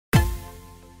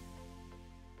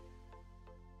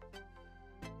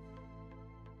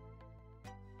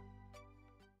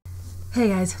Hey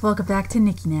guys, welcome back to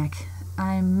Nicky Knack.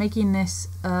 I'm making this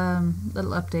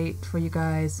little update for you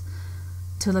guys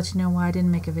to let you know why I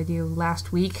didn't make a video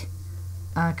last week,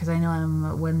 because I know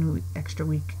I'm one extra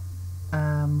week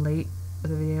late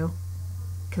with a video,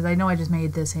 because I know I just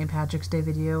made the St. Patrick's Day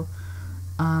video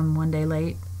one day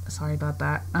late. Sorry about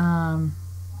that. The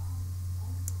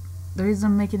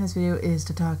reason I'm making this video is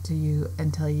to talk to you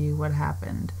and tell you what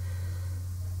happened.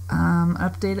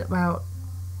 Update about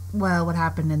what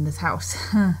happened in this house.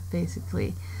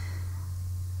 Basically,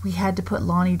 we had to put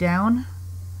Lani down.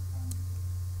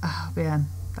 Oh man,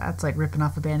 that's like ripping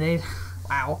off a band-aid.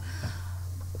 Wow.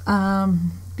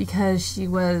 Because she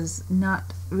was not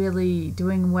really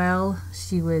doing well.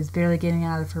 She was barely getting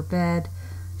out of her bed.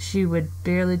 She would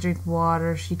barely drink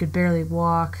water. She could barely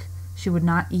walk. She would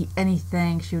not eat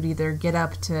anything. She would either get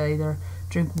up to either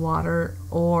drink water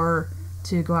or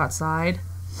to go outside.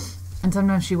 And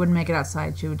sometimes she wouldn't make it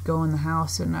outside. She would go in the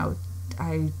house, and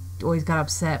I always got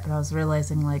upset, but I was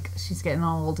realizing, like, she's getting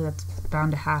old. That's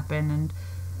bound to happen and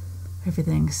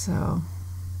everything, so.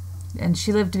 And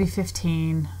she lived to be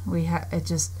 15.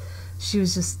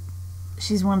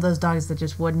 She's one of those dogs that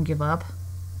just wouldn't give up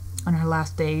on her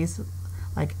last days.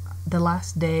 Like, the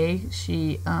last day,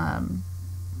 she, oh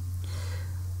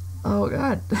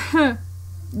God.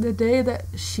 The day that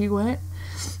she went,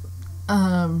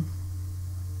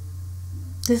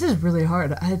 this is really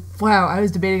hard. Wow, I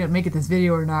was debating on making this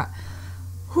video or not.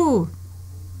 Whew.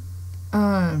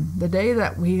 The day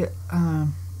that we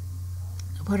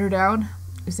put her down,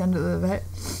 we sent her to the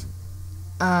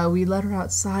vet. We let her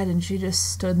outside, and she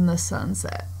just stood in the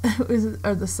sunset. Not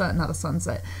the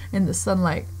sunset, in the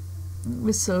sunlight. It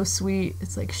was so sweet.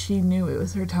 It's like she knew it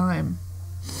was her time.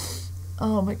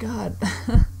 Oh my God.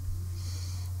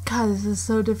 God, this is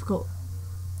so difficult.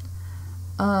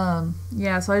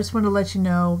 Yeah, so I just wanted to let you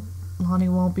know Lani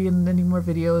won't be in any more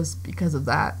videos because of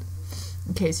that,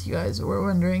 in case you guys were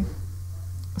wondering.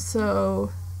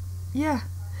 So, yeah.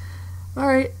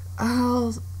 Alright,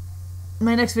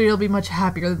 my next video will be much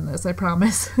happier than this, I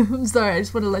promise. I'm sorry, I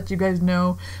just want to let you guys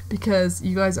know because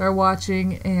you guys are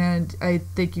watching, and I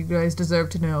think you guys deserve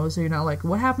to know, so you're not like,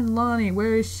 what happened to Lani?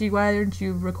 Where is she? Why aren't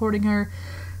you recording her?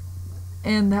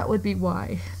 And that would be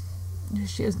why.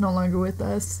 She is no longer with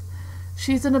us.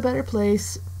 She's in a better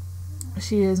place.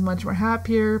 She is much more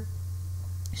happier.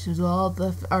 She's all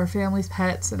our family's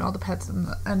pets and all the pets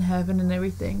in heaven and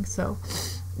everything. So,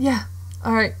 yeah.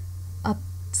 All right. I'll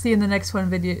see you in the next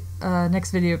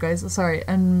video, guys. Sorry,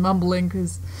 I'm mumbling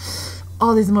because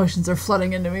all these emotions are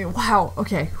flooding into me. Wow.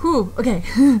 Okay. Whew. Okay.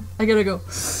 I gotta go.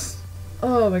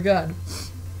 Oh my God.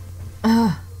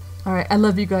 All right. I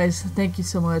love you guys. Thank you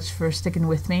so much for sticking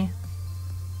with me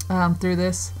through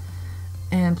this.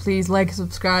 And please like,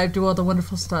 subscribe, do all the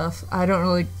wonderful stuff. I don't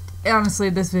really, honestly,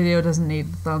 this video doesn't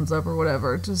need the thumbs up or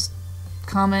whatever. Just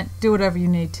comment, do whatever you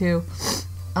need to.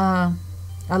 I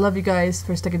love you guys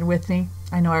for sticking with me.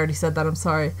 I know I already said that, I'm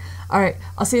sorry. Alright,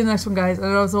 I'll see you in the next one, guys.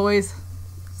 And as always,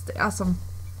 stay awesome.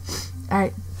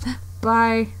 Alright,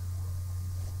 bye.